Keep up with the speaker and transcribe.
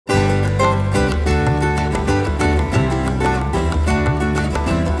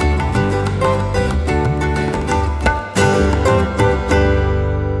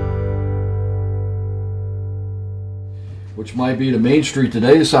which might be to Main Street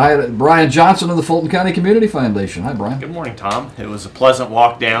today. So hi to Brian Johnson of the Fulton County Community Foundation. Hi, Brian. Good morning, Tom. It was a pleasant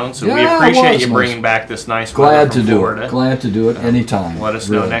walk down, so Yeah, we it appreciate was you nice. bringing back this nice Glad weather to from do Florida. it. Glad to do it anytime. Let us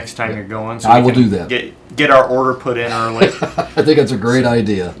know next time you're going, so I we will can do that. Get our order put in early. I think that's a great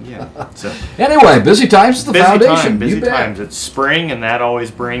idea. Yeah. So Anyway, busy times at the foundation. Busy You bet. times. It's spring, and that always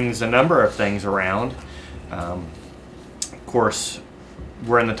brings a number of things around. Of course,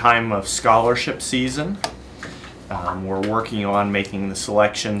 we're in the time of scholarship season. We're working on making the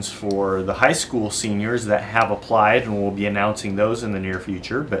selections for the high school seniors that have applied, and we'll be announcing those in the near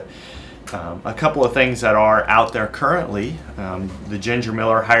future. But a couple of things that are out there currently, the Ginger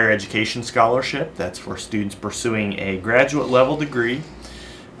Miller Higher Education Scholarship, that's for students pursuing a graduate level degree.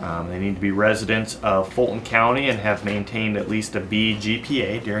 They need to be residents of Fulton County and have maintained at least a B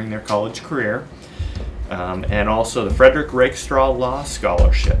GPA during their college career. And also the Frederick Rakestraw Law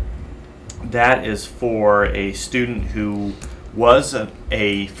Scholarship. That is for a student who was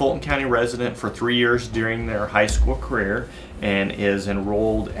a Fulton County resident for 3 years during their high school career and is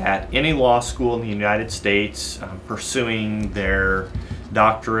enrolled at any law school in the United States pursuing their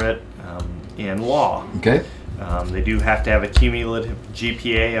doctorate in law. Okay. They do have to have a cumulative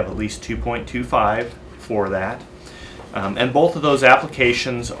GPA of at least 2.25 for that. And both of those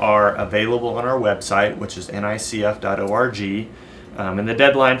applications are available on our website, which is nicf.org. And the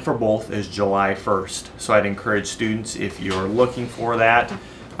deadline for both is July 1st. So I'd encourage students, if you're looking for that,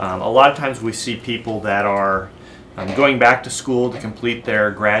 a lot of times we see people that are going back to school to complete their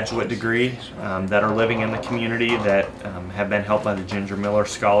graduate degree that are living in the community that have been helped by the Ginger Miller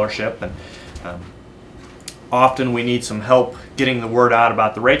Scholarship. And often we need some help getting the word out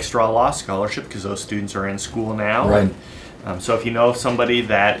about the Rakestraw Law Scholarship because those students are in school now. Right. So if you know of somebody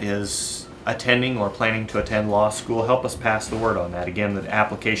that is attending or planning to attend law school, help us pass the word on that. Again, the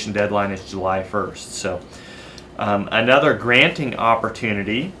application deadline is July 1st. So another granting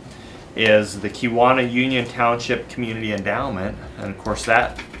opportunity is the Kewanna Union Township Community Endowment. And of course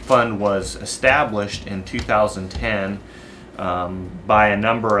that fund was established in 2010 by a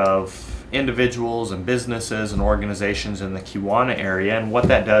number of individuals and businesses and organizations in the Kewanna area, and what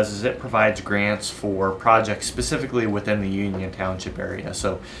that does is it provides grants for projects specifically within the Union Township area.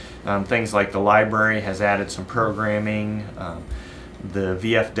 So things like the library has added some programming, the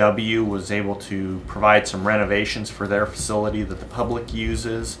VFW was able to provide some renovations for their facility that the public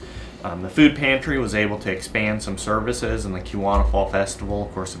uses. The food pantry was able to expand some services, and the Kewanna Fall Festival,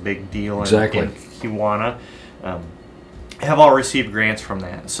 of course a big deal in Kewanna, have all received grants from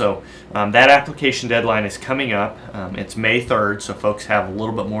that. So that application deadline is coming up. It's May 3rd, so folks have a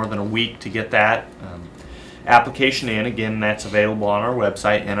little bit more than a week to get that application in. Again, that's available on our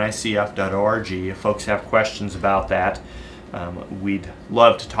website, nicf.org. If folks have questions about that, we'd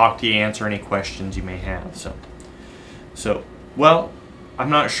love to talk to you, answer any questions you may have. So well, I'm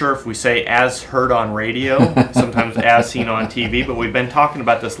not sure if we say as heard on radio, sometimes as seen on TV, but we've been talking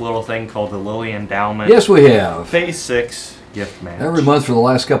about this little thing called the Lilly Endowment. Yes, we have. Phase 6 gift match. Every month for the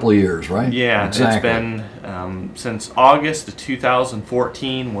last couple of years, right? Yeah, exactly. It's been since August of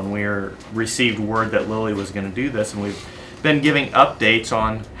 2014 when we received word that Lilly was going to do this, and we've been giving updates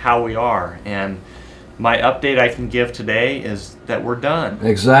on how we are. And my update I can give today is that we're done.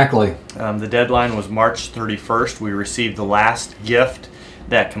 Exactly. The deadline was March 31st. We received the last gift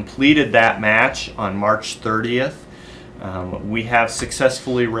that completed that match on March 30th. We have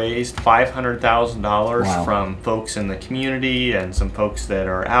successfully raised $500,000 from folks in the community and some folks that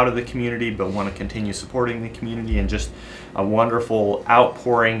are out of the community but want to continue supporting the community, and just a wonderful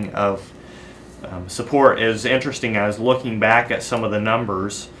outpouring of support. It was interesting, I was looking back at some of the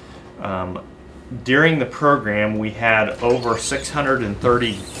numbers. During the program we had over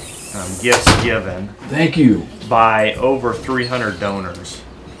 630 gifts given. Thank you. By over 300 donors.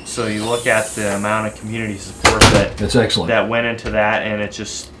 So you look at the amount of community support that's excellent. That went into that, and it's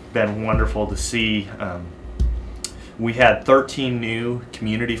just been wonderful to see. We had 13 new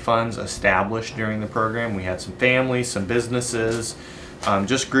community funds established during the program. We had some families, some businesses,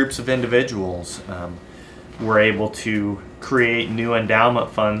 just groups of individuals were able to create new endowment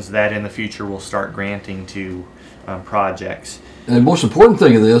funds that in the future will start granting to projects. And the most important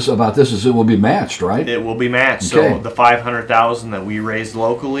thing about this is it will be matched, right? It will be matched. Okay. So the $500,000 that we raised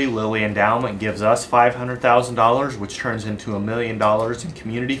locally, Lilly Endowment gives us $500,000, which turns into $1 million in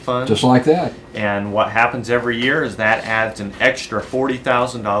community funds. Just like that. And what happens every year is that adds an extra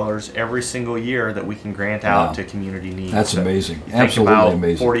 $40,000 every single year that we can grant out to community needs. That's amazing. You Absolutely think about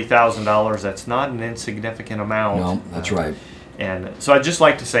amazing. $40,000, that's not an insignificant amount. No, that's right. And so I'd just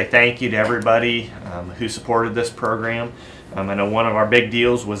like to say thank you to everybody who supported this program. I know one of our big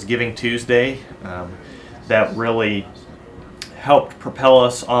deals was Giving Tuesday. That really helped propel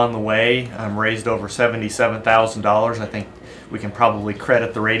us on the way. Raised over $77,000. I think we can probably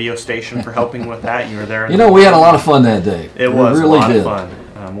credit the radio station for helping with that. You were there. You know, we had a lot of fun that day. It was really a lot did. of fun.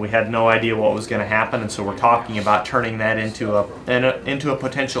 We had no idea what was going to happen, and so we're talking about turning that into a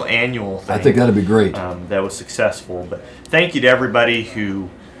potential annual thing. I think that'd be great. That was successful. But thank you to everybody who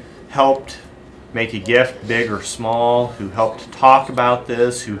helped make a gift, big or small, who helped talk about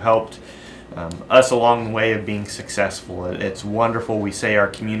this, who helped us along the way of being successful. It's wonderful. We say our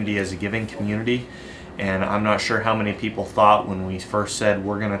community is a giving community, and I'm not sure how many people thought when we first said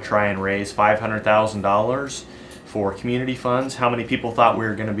we're going to try and raise $500,000 for community funds, how many people thought we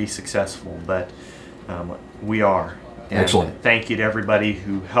were going to be successful, but we are. And excellent. Thank you to everybody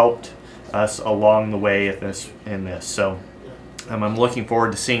who helped us along the way in this. So I'm looking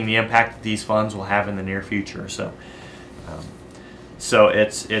forward to seeing the impact that these funds will have in the near future. So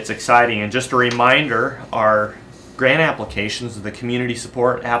it's exciting. And just a reminder, our grant applications, the community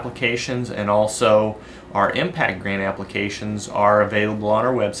support applications, and also our impact grant applications are available on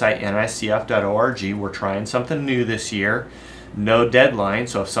our website, nicf.org. We're trying something new this year. No deadline,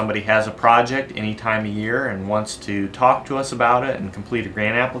 so if somebody has a project any time of year and wants to talk to us about it and complete a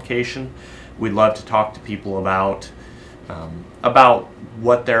grant application, we'd love to talk to people about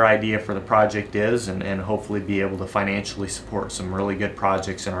what their idea for the project is, and hopefully be able to financially support some really good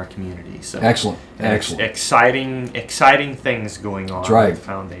projects in our community. So excellent. Excellent. Exciting things going on right. with the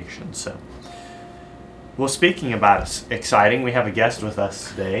foundation. So, well, speaking about exciting, we have a guest with us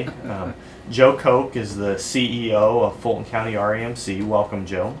today. Joe Koch is the CEO of Fulton County REMC. Welcome,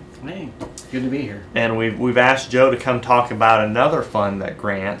 Joe. Hey, good to be here. And we've asked Joe to come talk about another fund that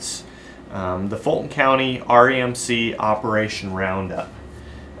grants, the Fulton County REMC Operation Roundup.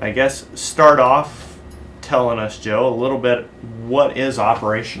 I guess start off telling us, Joe, a little bit, what is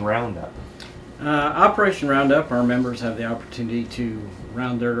Operation Roundup? Operation Roundup, our members have the opportunity to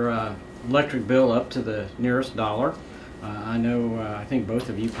round their electric bill up to the nearest dollar. I know, I think both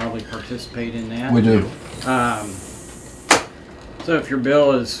of you probably participate in that. We do. So if your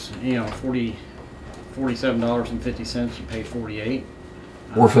bill is, $47.50, you pay $48.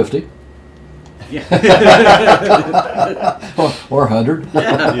 Or 50. Yeah. or 100.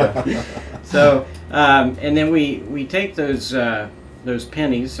 Yeah. So, and then we take those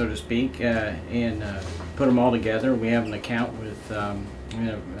pennies, so to speak, and put them all together. We have an account with we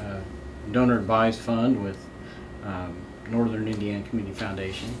have a donor advised fund with Northern Indiana Community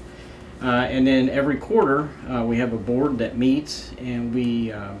Foundation, and then every quarter we have a board that meets, and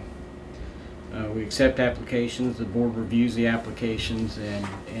we accept applications. The board reviews the applications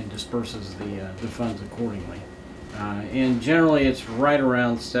and disperses the funds accordingly. And generally, it's right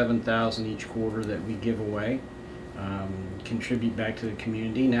around $7,000 each quarter that we give away, contribute back to the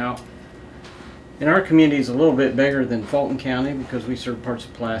community. Now, in our community is a little bit bigger than Fulton County because we serve parts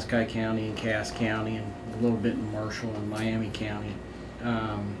of Pulaski County and Cass County and a little bit in Marshall and Miami County.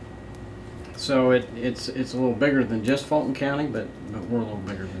 So it's a little bigger than just Fulton County, but we're a little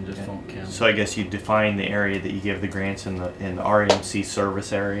bigger than just Fulton County. So I guess you define the area that you give the grants in the REMC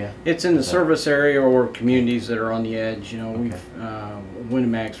service area? It's in the service area or communities that are on the edge. We've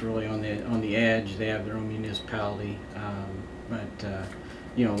Winnemax's really on the edge. They have their own municipality, but a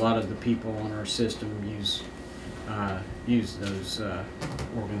lot of the people on our system use those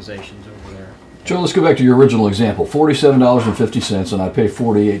organizations over there. Joe, let's go back to your original example. $47.50, and I pay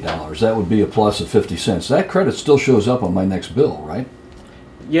 $48. That would be a plus of 50 cents. That credit still shows up on my next bill, right?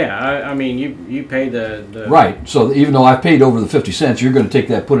 Yeah, I mean, you pay the... Right. So even though I paid over the 50 cents, you're going to take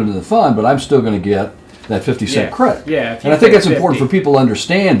that, put it in the fund, but I'm still going to get that 50-cent credit. Yeah. And I think that's important for people to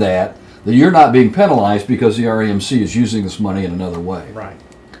understand that you're not being penalized because the REMC is using this money in another way. Right.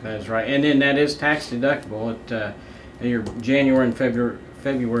 That is right. And then that is tax deductible. Your January and February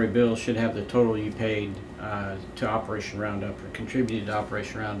bill should have the total you paid to Operation Roundup or contributed to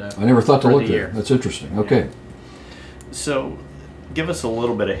Operation Roundup. I never thought to look there. there. That's interesting. Okay. So, give us a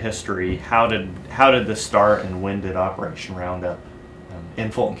little bit of history. How did this start, and when did Operation Roundup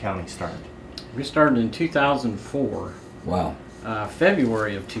in Fulton County start? We started in 2004. Wow.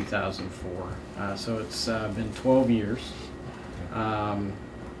 February of 2004. So it's been 12 years.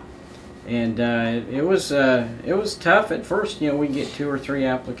 And it was tough at first. We get 2 or 3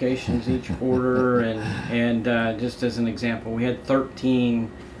 applications each quarter, and just as an example, we had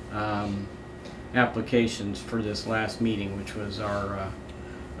 13 applications for this last meeting, which was our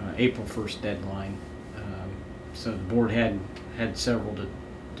April 1st deadline. So the board had several to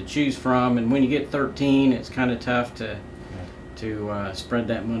choose from, and when you get 13, it's kind of tough to spread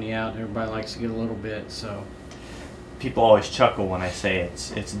that money out. Everybody likes to get a little bit, so. People always chuckle when I say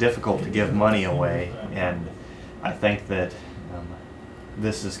it's difficult to give money away, and I think that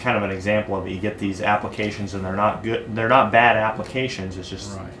This is kind of an example of it. You get these applications and they're not good, they're not bad applications, it's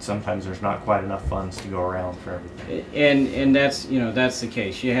just Right. sometimes there's not quite enough funds to go around for everything. And that's, you know, that's the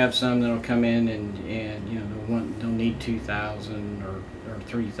case. You have some that'll come in and you know they'll need 2,000 or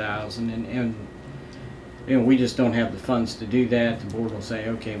 3,000 and you know we just don't have the funds to do that. The board will say,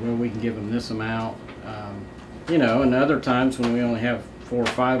 okay, well we can give them this amount. You know, and other times when we only have 4 or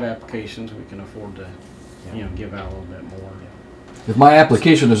 5 applications, we can afford to you know give out a little bit more. If my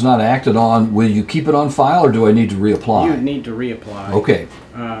application is not acted on, will you keep it on file, or do I need to reapply? You would need to reapply. Okay.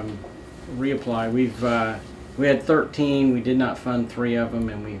 Reapply. We had 13. We did not fund 3 of them,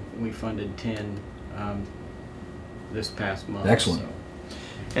 and we funded 10 this past month. Excellent. So.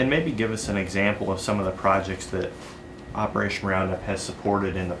 And maybe give us an example of some of the projects that Operation Roundup has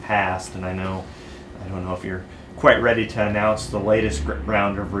supported in the past. And I don't know if you're quite ready to announce the latest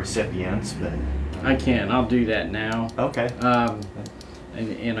round of recipients, but I can. I'll do that now. okay.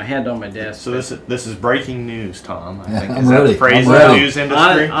 And I had it on my desk. So this is breaking news, Tom. I think I'm is that ready. the phrase I'm in the ready. news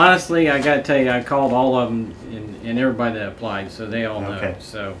industry? Honestly, I got to tell you, I called all of them and everybody that applied, so they all know. Okay.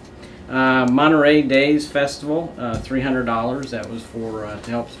 So, Monterey Days Festival, $300. That was for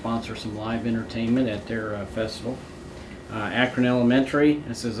to help sponsor some live entertainment at their festival. Akron Elementary,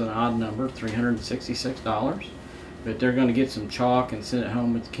 this is an odd number, $366. But they're going to get some chalk and send it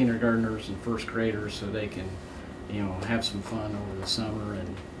home with kindergartners and first graders so they can, you know, have some fun over the summer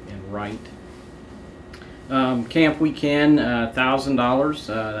and write. Camp Weekend, $1,000.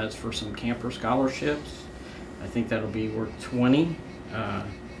 That's for some camper scholarships. I think that'll be worth 20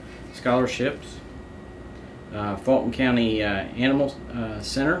 scholarships. Fulton County Animal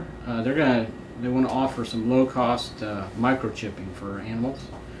Center. They want to offer some low-cost microchipping for animals.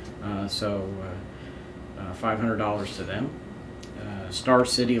 So $500 to them. Star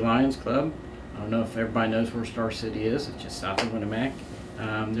City Lions Club. I don't know if everybody knows where Star City is. It's just south of Winamac.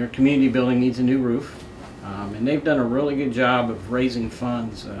 Their community building needs a new roof, and they've done a really good job of raising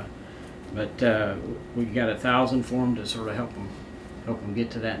funds. But we got $1,000 for them to sort of help them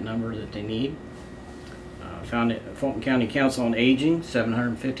get to that number that they need. Found it Fulton County Council on Aging,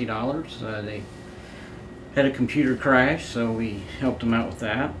 $750. They had a computer crash, so we helped them out with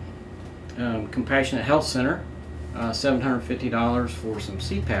that. Compassionate Health Center, $750 for some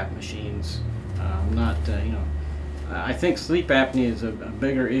CPAP machines. I think sleep apnea is a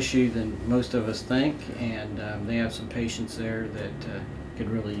bigger issue than most of us think, and they have some patients there that could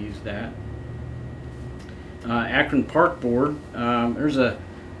really use that. Akron Park Board, there's a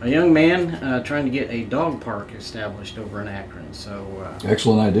young man trying to get a dog park established over in Akron. So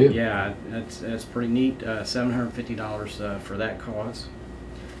Excellent idea. yeah, that's pretty neat. $750 for that cause.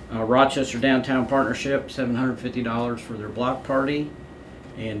 Rochester Downtown Partnership, $750 for their block party.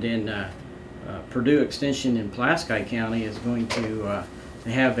 And then Purdue Extension in Pulaski County is going to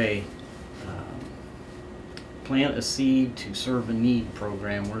they have a Plant a Seed to Serve a Need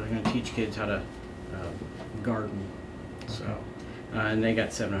program where they're going to teach kids how to garden. So, and they got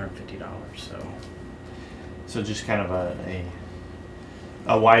 $750. So just kind of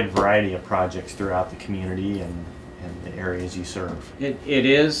a wide variety of projects throughout the community and the areas you serve. It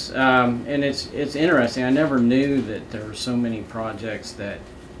is, and it's interesting. I never knew that there were so many projects that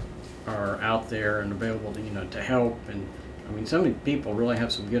are out there and available to to help. And I mean, some people really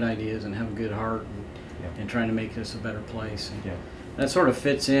have some good ideas and have a good heart and trying to make this a better place. And that sort of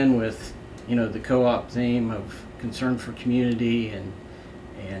fits in with the co-op theme of concern for community and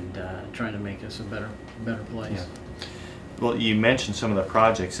trying to make us a better place. Yeah. Well, you mentioned some of the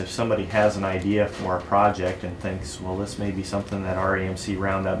projects. If somebody has an idea for a project and thinks, well, this may be something that RAMC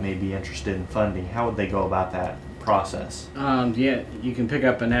Roundup may be interested in funding, how would they go about that process? Yeah, you can pick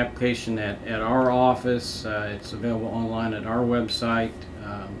up an application at our office. It's available online at our website.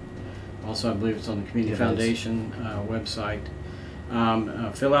 Also, I believe it's on the Community Foundation website.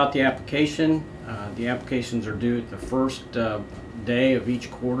 Fill out the application. The applications are due at the first day of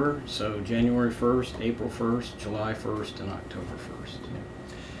each quarter, so January 1st, April 1st, July 1st, and October 1st.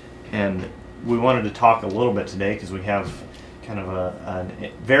 And we wanted to talk a little bit today because we have kind of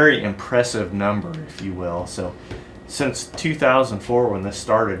a very impressive number, if you will. So since 2004 when this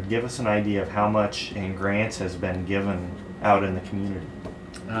started, give us an idea of how much in grants has been given out in the community.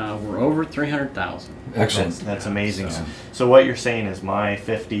 We're over 300,000. Excellent. That's amazing. Yeah. So what you're saying is my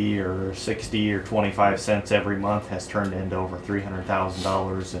 50 or 60 or 25 cents every month has turned into over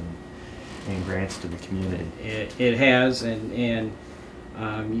 $300,000 in grants to the community. It has, and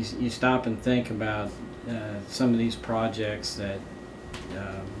you stop and think about some of these projects that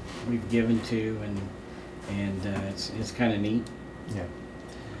we've given to, and it's kind of neat. Yeah.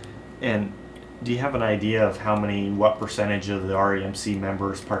 And Do you have an idea of what percentage of the REMC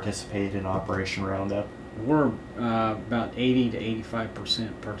members participate in Operation Roundup? We're about 80 to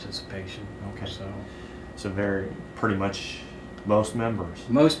 85% participation. Okay. So Pretty much most members.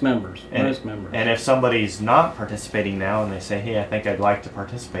 most members. And if somebody's not participating now and they say, hey, I think I'd like to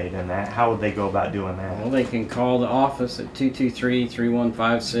participate in that, how would they go about doing that? Well, they can call the office at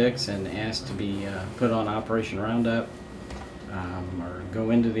 223-3156 and ask to be put on Operation Roundup, or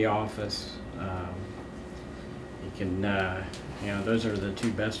go into the office. You can, those are the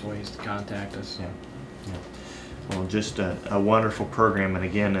two best ways to contact us. Yeah. Well, just a wonderful program, and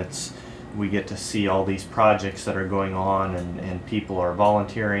again, we get to see all these projects that are going on, and people are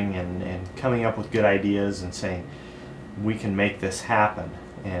volunteering and coming up with good ideas and saying, we can make this happen,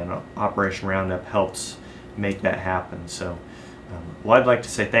 and Operation Roundup helps make that happen. So, I'd like to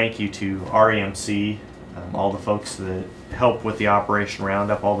say thank you to REMC, all the folks that help with the Operation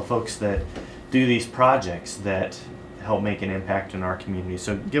Roundup, all the folks that do these projects that help make an impact in our community.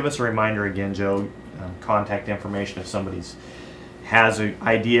 So give us a reminder again, Joe, contact information if somebody has an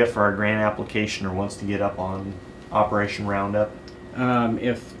idea for our grant application or wants to get up on Operation Roundup.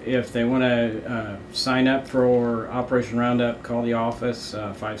 If they want to sign up for Operation Roundup, call the office,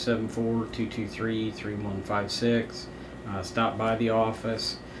 574-223-3156. Stop by the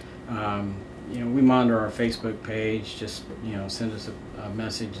office. We monitor our Facebook page. Just send us a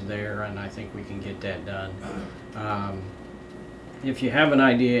message there, and I think we can get that done. If you have an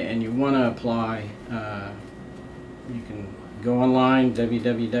idea and you want to apply, you can go online,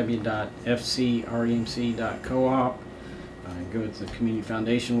 www.fcremc.coop. Go to the Community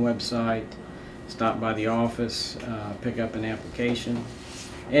Foundation website, stop by the office, pick up an application.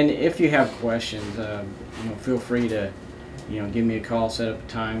 And if you have questions, feel free to give me a call, set up a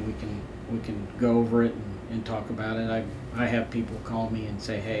time. We can go over it and talk about it. I have people call me and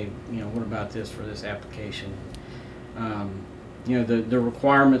say, hey, what about this for this application? The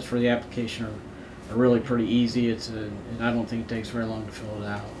requirements for the application are really pretty easy. I don't think it takes very long to fill it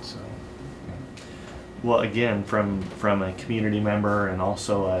out. So. Well, again, from a community member and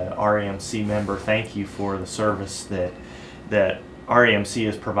also a REMC member, thank you for the service that REMC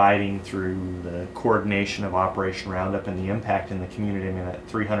is providing through the coordination of Operation Roundup and the impact in the community. I mean, at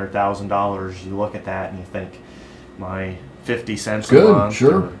 $300,000, you look at that and you think, my 50 cents a month,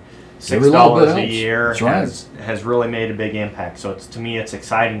 sure. or $6 a year has really made a big impact. So to me, it's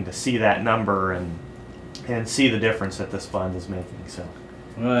exciting to see that number and see the difference that this fund is making. So.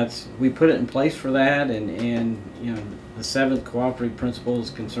 Well, we put it in place for that, and the seventh cooperative principle is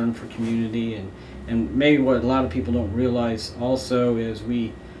concern for community, and maybe what a lot of people don't realize also is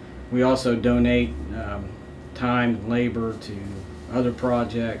we also donate time and labor to other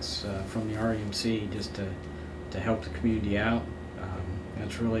projects from the REMC just to help the community out.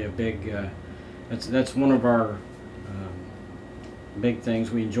 That's really a big that's one of our big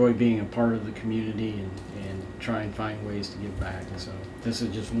things. We enjoy being a part of the community and try and find ways to give back. So this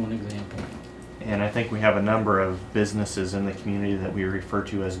is just one example. And I think we have a number of businesses in the community that we refer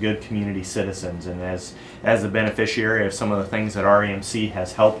to as good community citizens. And as the beneficiary of some of the things that REMC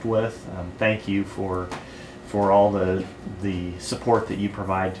has helped with, thank you for all the support that you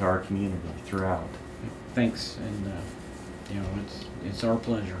provide to our community throughout. Thanks, and it's our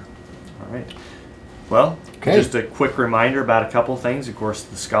pleasure. All right. Well, just a quick reminder about a couple things. Of course,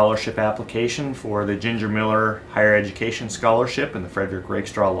 the scholarship application for the Ginger Miller Higher Education Scholarship and the Frederick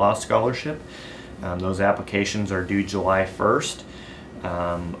Rakestraw Law Scholarship. Those applications are due July 1st.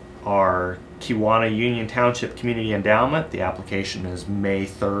 Our Kewanna Union Township Community Endowment, the application is May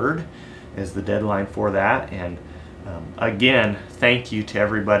 3rd, is the deadline for that. And again, thank you to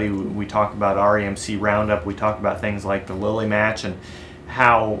everybody. We talk about REMC Roundup. We talk about things like the Lily Match and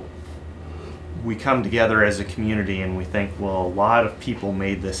how we come together as a community and we think, well, a lot of people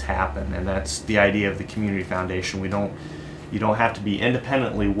made this happen, and that's the idea of the Community Foundation. You don't have to be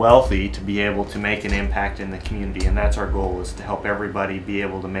independently wealthy to be able to make an impact in the community, and that's our goal, is to help everybody be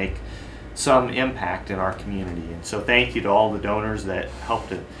able to make some impact in our community. And so thank you to all the donors that helped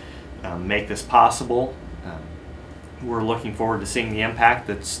to make this possible. We're looking forward to seeing the impact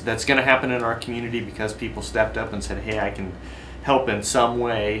that's going to happen in our community because people stepped up and said, hey, I can help in some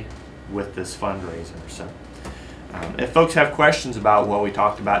way with this fundraiser. So if folks have questions about what we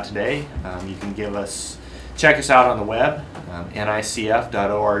talked about today, you can check us out on the web,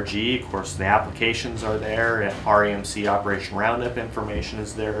 nicf.org. Of course, the applications are there. REMC Operation Roundup information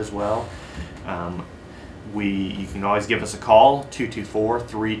is there as well. You can always give us a call,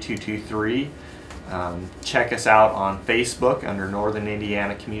 224-3223. Check us out on Facebook under Northern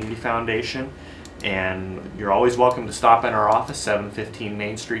Indiana Community Foundation. And you're always welcome to stop in our office, 715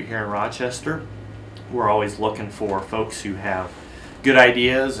 Main Street here in Rochester. We're always looking for folks who have good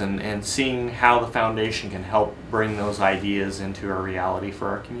ideas and seeing how the foundation can help bring those ideas into a reality for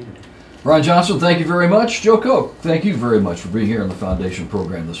our community. Ron Johnson, thank you very much. Joe Koch, thank you very much for being here on the Foundation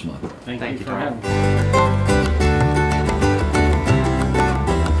program this month. Thank Thank you you, for Tom. having me.